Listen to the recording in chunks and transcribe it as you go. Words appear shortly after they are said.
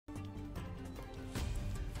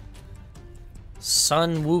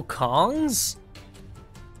Sun Wukong's?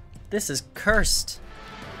 This is cursed.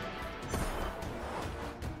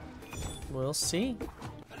 We'll see.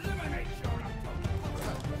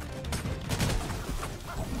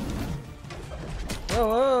 Whoa,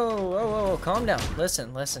 whoa, whoa, whoa, calm down.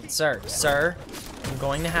 Listen, listen, sir. I'm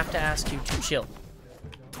going to have to ask you to chill.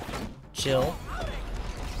 Chill.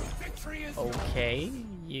 Okay,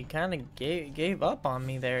 you kind of gave up on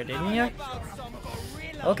me there, didn't you?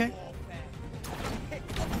 Okay.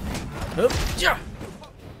 Oop, yeah.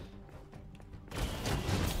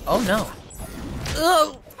 Oh no.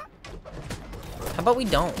 Oh. How about we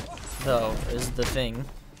don't, though, is the thing.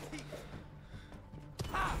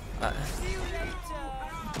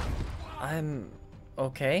 I'm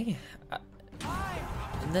okay.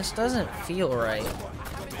 This doesn't feel right.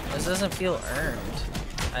 This doesn't feel earned.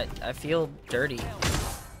 I feel dirty.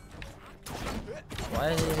 Why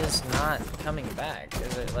is it just not coming back?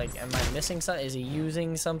 Is it like, am I missing something? Is he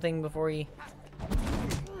using something before he...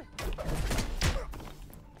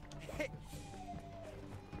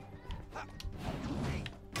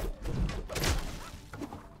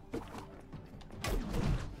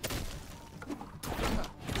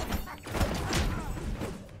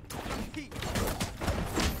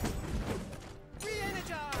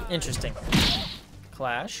 Interesting.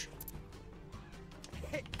 Clash.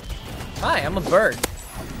 Hi, I'm a bird.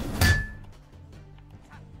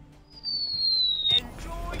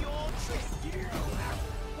 Enjoy your trip.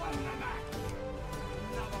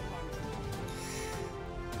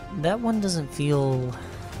 That one doesn't feel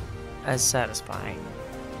as satisfying.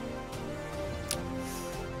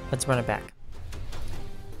 Let's run it back.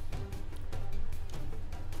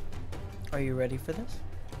 Are you ready for this?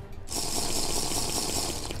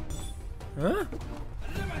 Huh?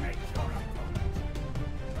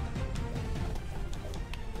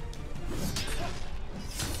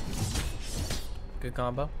 Good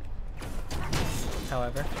combo.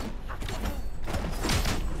 However.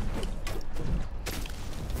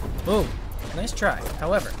 Ooh, nice try.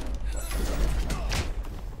 However.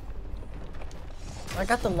 I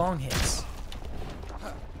got the long hits.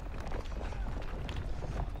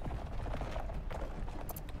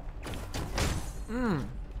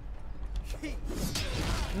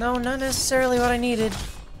 No, not necessarily what I needed.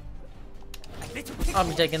 I'll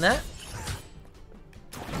be taking that.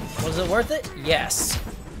 Was it worth it? Yes.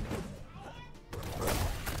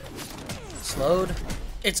 Slowed.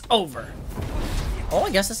 It's over. Oh, I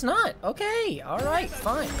guess it's not. Okay, alright,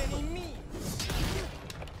 fine.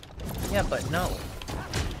 Yeah, but no.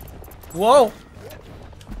 Whoa!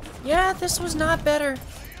 Yeah, this was not better.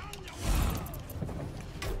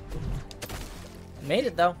 Made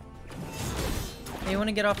it, though. Hey, you want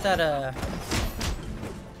to get off that,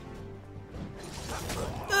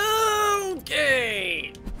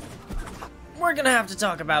 Okay! We're gonna have to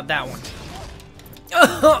talk about that one.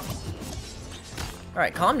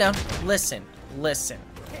 Alright, calm down. Listen. Listen.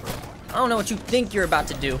 I don't know what you think you're about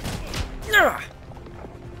to do.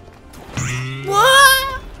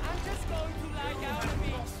 What?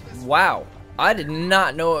 Wow. I did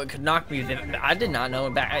not know it could knock me. I did not know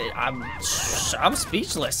it back. I'm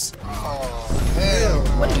speechless. Oh, hell.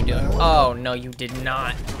 What are you doing? Oh, no, you did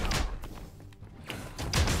not.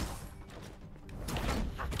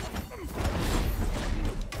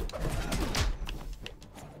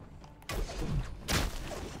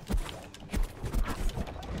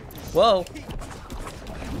 Whoa.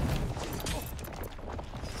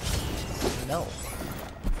 No.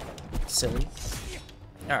 Silly.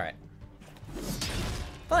 Alright.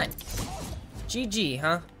 Fine. GG,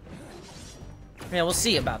 huh? Yeah, we'll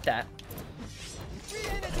see about that.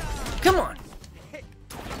 Come on.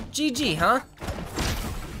 GG, huh?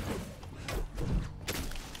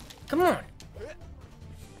 Come on.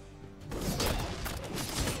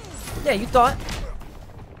 Yeah, you thought.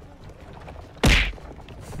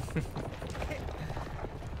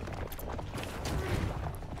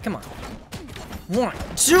 Come on. 1,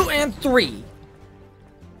 2, and 3.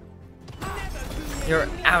 You're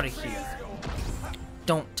out of here.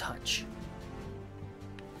 Don't touch.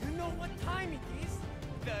 You know what time it is?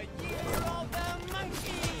 The year of the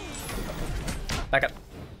monkey. Back up.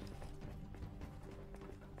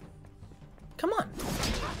 Come on.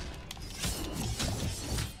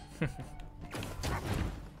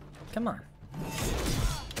 Come on.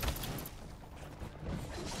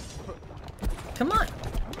 Come on.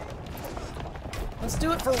 Let's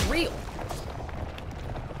do it for real.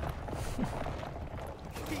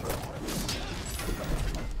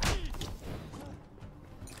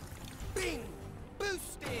 Bing!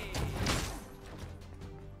 Boosted!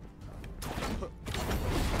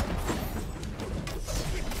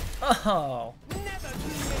 Oh.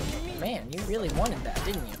 Man, you really wanted that,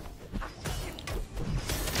 didn't you?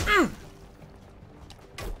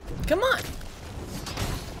 Come on!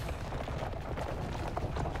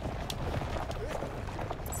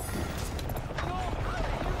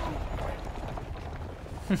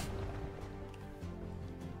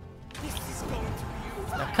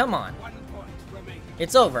 Now, come on.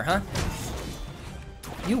 It's over, huh?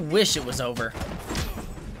 You wish it was over.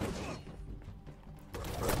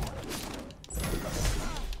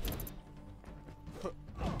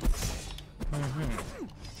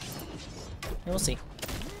 We'll see.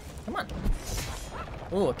 Come on.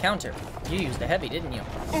 Ooh, a counter. You used a heavy, didn't you?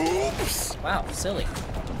 Oops. Wow, silly.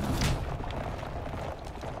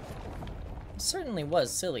 It certainly was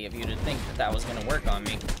silly of you to think that that was going to work on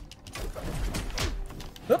me.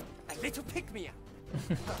 Oop. A little pick me up.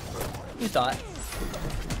 You thought.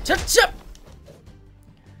 Chop!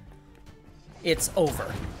 It's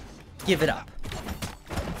over. Give it up.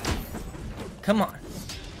 Come on.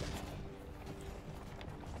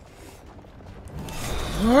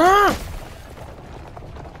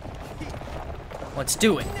 Let's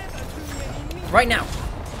do it. Right now.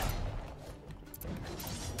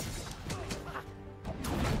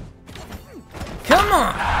 Come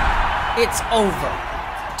on. It's over.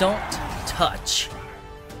 Don't touch.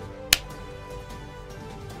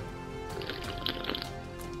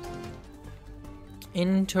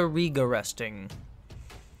 Interesting.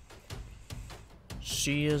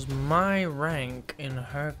 She is my rank in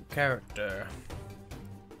her character.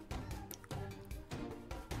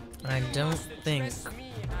 I don't think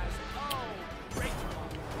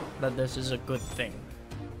that this is a good thing.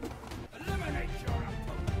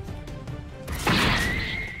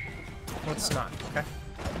 Let's not, okay?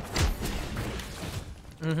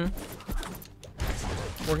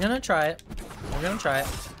 We're gonna try it. We're gonna try it.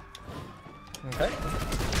 Okay.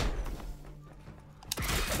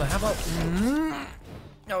 But how about...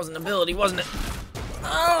 that was an ability, wasn't it?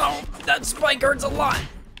 Oh, that spike hurts a lot.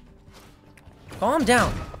 Calm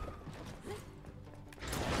down.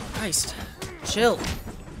 Christ, chill.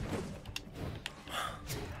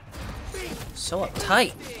 So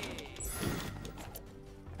uptight.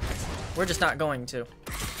 We're just not going to.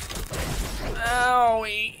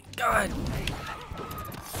 Owie, God.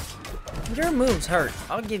 Your moves hurt.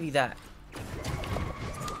 I'll give you that.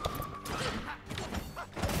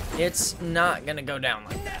 It's not gonna go down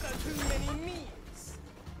like that.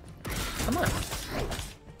 Come on.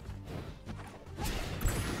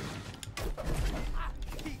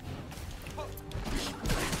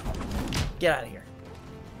 Get out of here.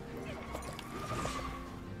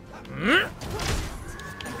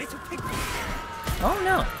 Oh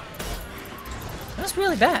no. That's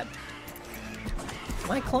really bad.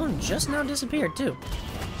 My clone just now disappeared too.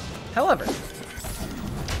 However,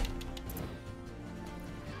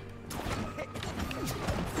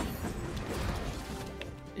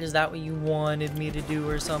 is that what you wanted me to do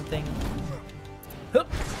or something?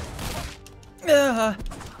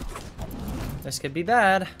 This could be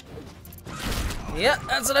bad. Yep,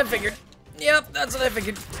 that's what I figured. Yep, that's what I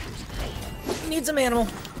figured. Need some animal.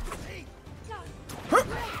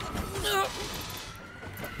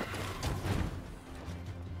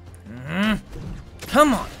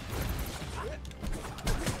 Come on.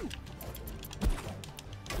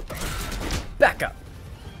 Back up.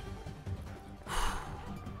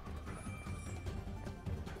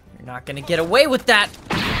 You're not gonna get away with that.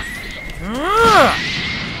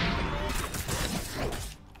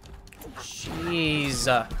 Jeez.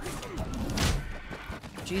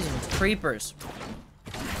 Jeez, and creepers.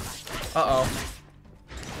 Uh-oh.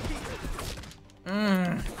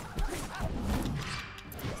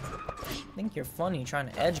 Think you're funny trying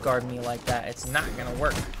to edge guard me like that. It's not gonna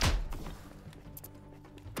work.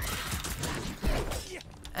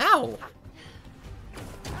 Ow!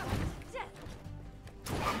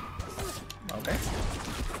 Okay.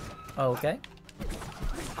 Okay.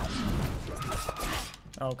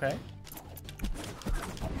 Okay.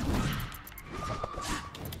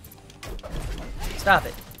 Stop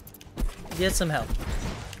it. Get some help.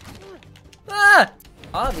 Ah!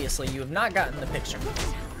 Obviously, you have not gotten the picture.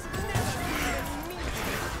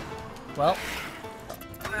 Well.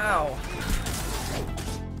 Ow.